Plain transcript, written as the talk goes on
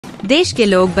देश के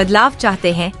लोग बदलाव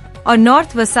चाहते हैं और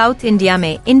नॉर्थ व साउथ इंडिया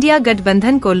में इंडिया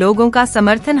गठबंधन को लोगों का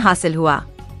समर्थन हासिल हुआ।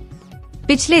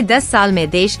 पिछले 10 साल में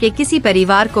देश के किसी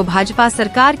परिवार को भाजपा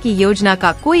सरकार की योजना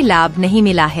का कोई लाभ नहीं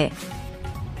मिला है।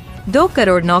 2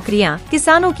 करोड़ नौकरियां,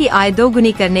 किसानों की आय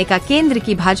दोगुनी करने का केंद्र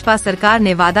की भाजपा सरकार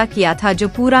ने वादा किया था जो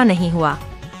पूरा नहीं हुआ।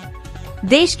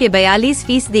 देश के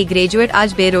 42% ग्रेजुएट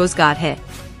आज बेरोजगार है।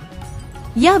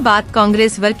 यह बात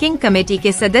कांग्रेस वर्किंग कमेटी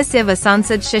के सदस्य व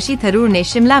सांसद शशि थरूर ने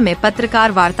शिमला में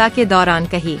पत्रकार वार्ता के दौरान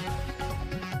कही।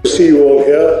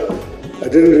 I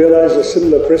didn't realize the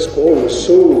similar press call was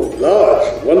so large.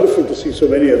 Wonderful to see so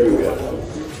many of you here.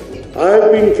 I have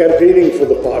been campaigning for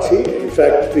the party. In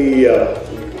fact,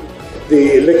 the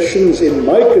elections in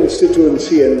my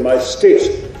constituency and my state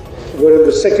were in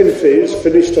the second phase,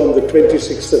 finished on the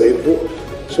 26th of April.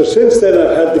 So since then,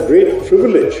 I've had the great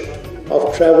privilege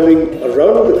of traveling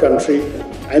around the country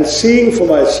and seeing for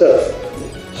myself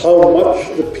how much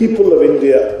the people of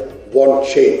India want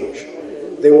change.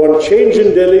 They want change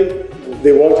in Delhi.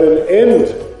 They want an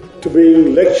end to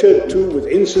being lectured to with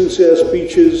insincere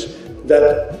speeches that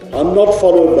are not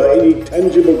followed by any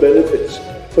tangible benefits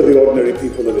for the ordinary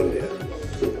people of India.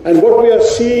 And what we are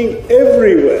seeing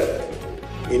everywhere,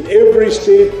 in every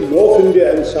state, North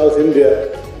India and South India,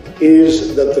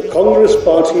 is that the Congress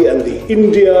Party and the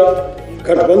India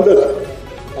Gठबंधन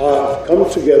have come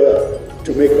together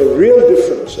to make a real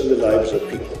difference in the lives of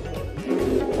people.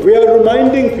 We are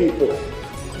reminding people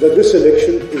that this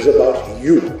election is about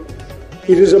you.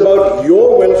 It is about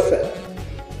your welfare.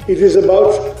 It is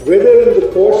about whether in the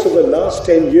course of the last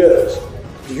 10 years,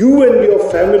 you and your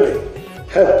family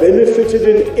have benefited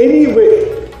in any way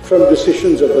from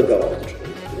decisions of the government.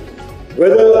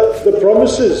 Whether the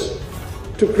promises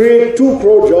to create 2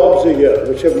 crore jobs a year,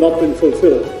 which have not been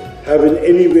fulfilled, have in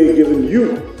any way given you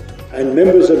and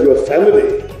members of your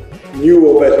family new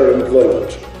or better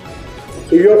employment.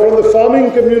 If you are from the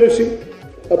farming community,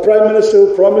 a Prime Minister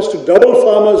who promised to double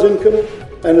farmers' income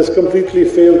and has completely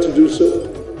failed to do so.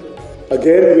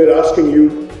 Again, we are asking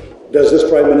you, does this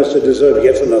Prime Minister deserve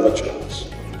yet another chance?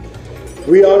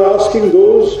 We are asking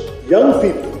those young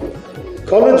people,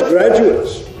 college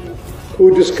graduates,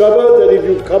 who discover that if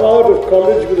you come out of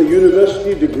college with a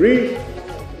university degree,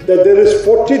 that there is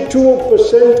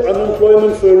 42%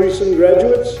 unemployment for recent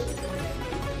graduates.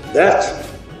 That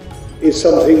is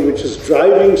something which is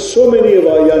driving so many of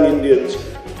our young Indians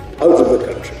out of the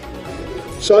country.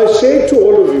 So I say to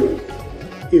all of you,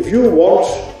 if you want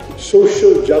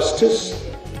social justice,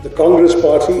 the Congress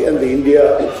Party and the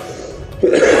India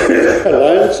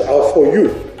Alliance are for you.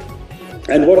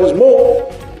 And what is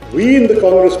more, we in the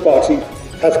Congress Party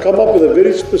have come up with a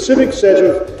very specific set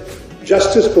of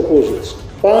justice proposals.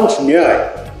 5 न्याय,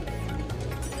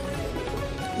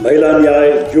 महिला न्याय,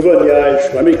 युवा न्याय,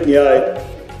 श्रमिक न्याय,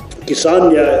 किसान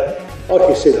न्याय और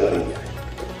हिस्सेदारी न्याय।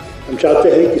 हम चाहते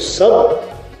हैं कि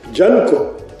सब जन को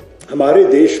हमारे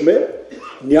देश में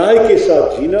न्याय के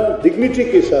साथ जीना, डिग्निटी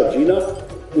के साथ जीना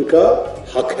उनका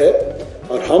हक है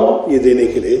और हम ये देने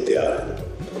के लिए तैयार हैं।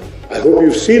 I hope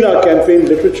you've seen our campaign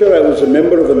literature. I was a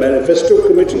member of the manifesto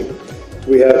committee.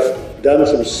 We have done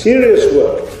some serious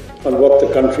work on what the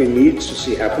country needs to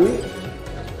see happening.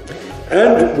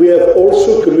 And we have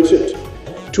also committed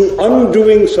to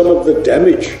undoing some of the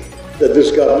damage that this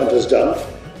government has done,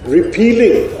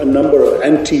 repealing a number of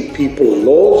anti-people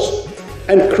laws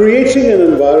and creating an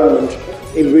environment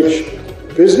in which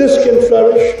business can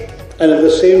flourish and at the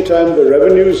same time the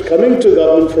revenues coming to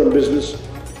government from business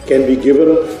can be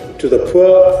given to the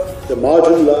poor, the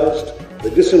marginalized, the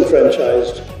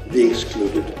disenfranchised, the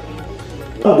excluded.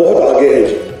 हम बहुत आगे हैं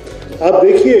जी। आप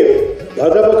देखिए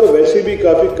भाजपा को वैसे भी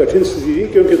काफी कठिन स्थिति थी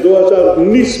क्योंकि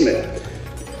 2019 में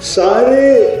सारे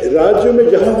राज्यों में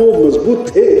जहां वो मजबूत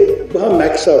थे वहां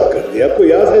मैक्स आउट कर दिया। आपको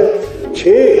याद है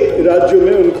 6 राज्यों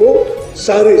में उनको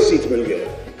सारे सीट मिल गए,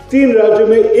 3 राज्यों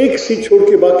में 1 सीट छोड़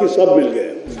के बाकी सब मिल गए,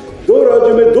 2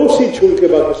 राज्यों में 2 सीट छोड़ के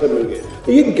बाकी सब मिल गए।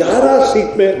 ये 11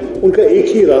 सीट में उनका एक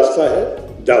ही रास्ता है,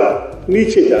 डाउन,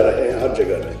 नीचे जा रहे हैं हर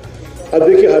जगह में। अब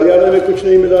देखिए हरियाणा में कुछ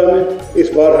नहीं मिला हमें, इस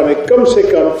बार हमें कम से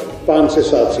कम 5 से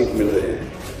 7 सीट मिल रहे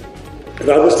हैं।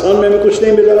 राजस्थान में हमें कुछ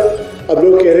नहीं मिला, अब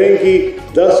लोग कह रहे हैं कि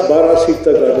 10-12 सीट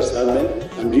तक राजस्थान में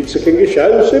हम जीत सकेंगे,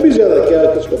 शायद उससे भी ज्यादा, क्या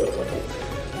किसको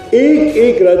पता।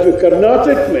 एक राज्य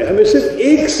कर्नाटक में हमें सिर्फ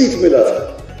 1 सीट मिला था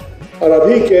और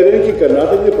अभी कह रहे हैं कि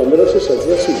कर्नाटक में 15 से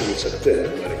 17 सीट जीत सकते हैं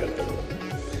हमारे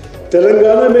गठबंधन।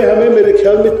 तेलंगाना में हमें मेरे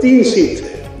ख्याल में 3 सीट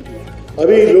है,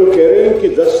 अभी लोग कह रहे हैं कि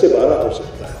 10 से 12 हो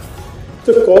सकता है।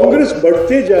 तो कांग्रेस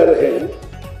बढ़ते जा रहे हैं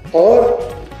और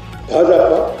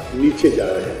भाजपा नीचे जा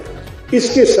रहे हैं।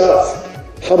 इसके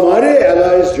साथ हमारे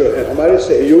एलाइज जो है, हमारे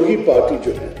सहयोगी पार्टी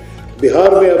जो है,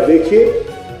 बिहार में आप देखिए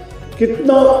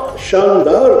कितना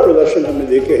शानदार प्रदर्शन हमने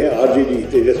देखे हैं आरजेडी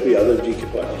तेजस्वी यादव जी की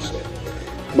पार्टी से।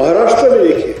 महाराष्ट्र में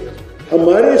देखिए,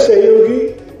 हमारे सहयोगी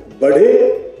बढ़े,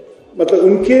 मतलब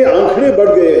उनके आंकड़े बढ़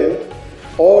गए हैं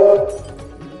और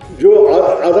जो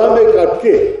आधा में काट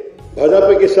के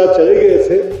भाजपा के साथ चले गए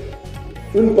थे,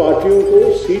 उन पार्टियों को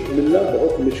सीट मिलना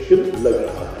बहुत मुश्किल लग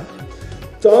रहा है।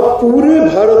 तो आप पूरे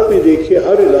भारत में देखिए,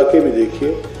 हर इलाके में देखिए,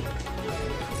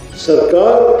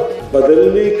 सरकार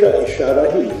बदलने का इशारा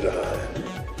ही मिल रहा है।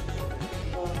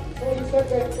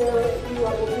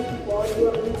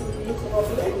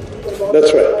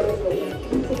 That's right.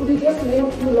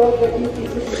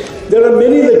 There are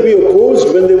many that we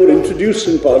opposed when they were introduced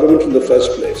in Parliament in the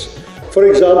first place. For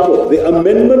example, the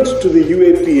amendment to the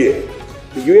UAPA.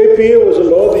 The UAPA was a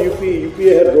law the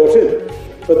UPA had brought in,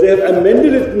 but they have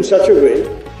amended it in such a way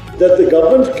that the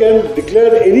government can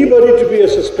declare anybody to be a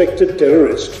suspected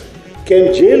terrorist,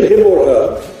 can jail him or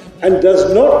her, and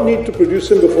does not need to produce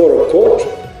him before a court.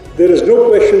 There is no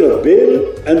question of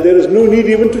bail, and there is no need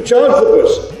even to charge the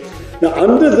person. Now,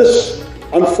 under this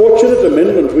unfortunate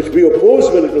amendment, which we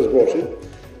opposed when it was brought in,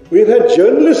 we've had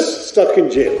journalists stuck in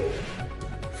jail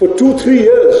for 2-3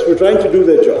 years for trying to do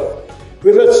their job.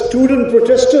 We've had student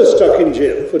protesters stuck in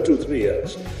jail for 2-3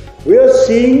 years. We are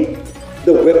seeing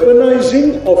the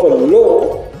weaponizing of a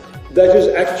law that is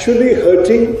actually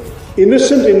hurting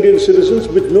innocent Indian citizens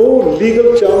with no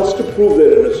legal chance to prove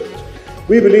their innocence.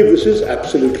 We believe this is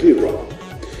absolutely wrong.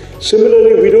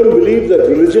 Similarly, we don't believe that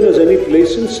religion has any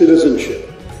place in citizenship.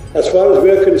 As far as we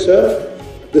are concerned,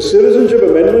 the Citizenship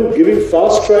Amendment giving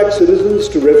fast-track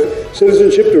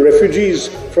citizenship to refugees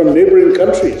from neighboring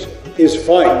countries is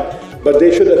fine, but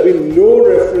there should have been no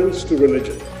reference to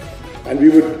religion. And we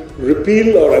would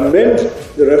repeal or amend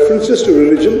the references to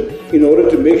religion in order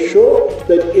to make sure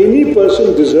that any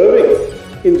person deserving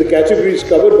in the categories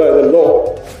covered by the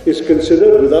law is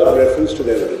considered without reference to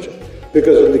their religion.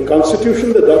 Because in the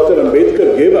constitution that Dr.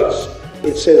 Ambedkar gave us,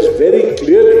 it says very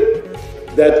clearly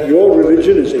that your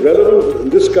religion is irrelevant. In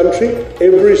this country,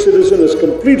 every citizen has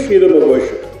complete freedom of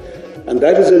worship. And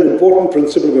that is an important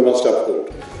principle we must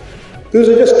uphold. These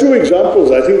are just 2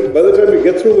 examples. I think by the time we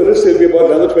get through the list, there will be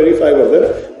about another 25 of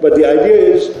them. But the idea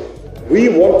is we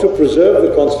want to preserve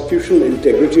the constitutional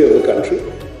integrity of the country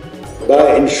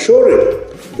by ensuring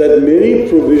that many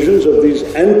provisions of these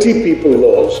anti-people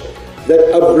laws that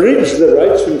abridge the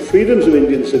rights and freedoms of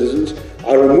Indian citizens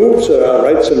are removed so our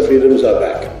rights and freedoms are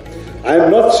back. I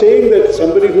am not saying that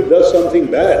somebody who does something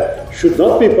bad should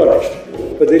not be punished,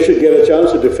 but they should get a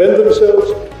chance to defend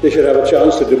themselves, they should have a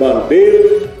chance to demand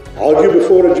bail, argue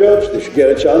before a judge, they should get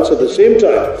a chance at the same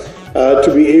time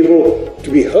to be able to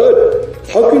be heard.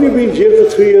 How can you be in jail for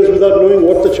 3 years without knowing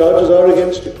what the charges are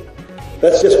against you?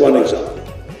 That's just one example.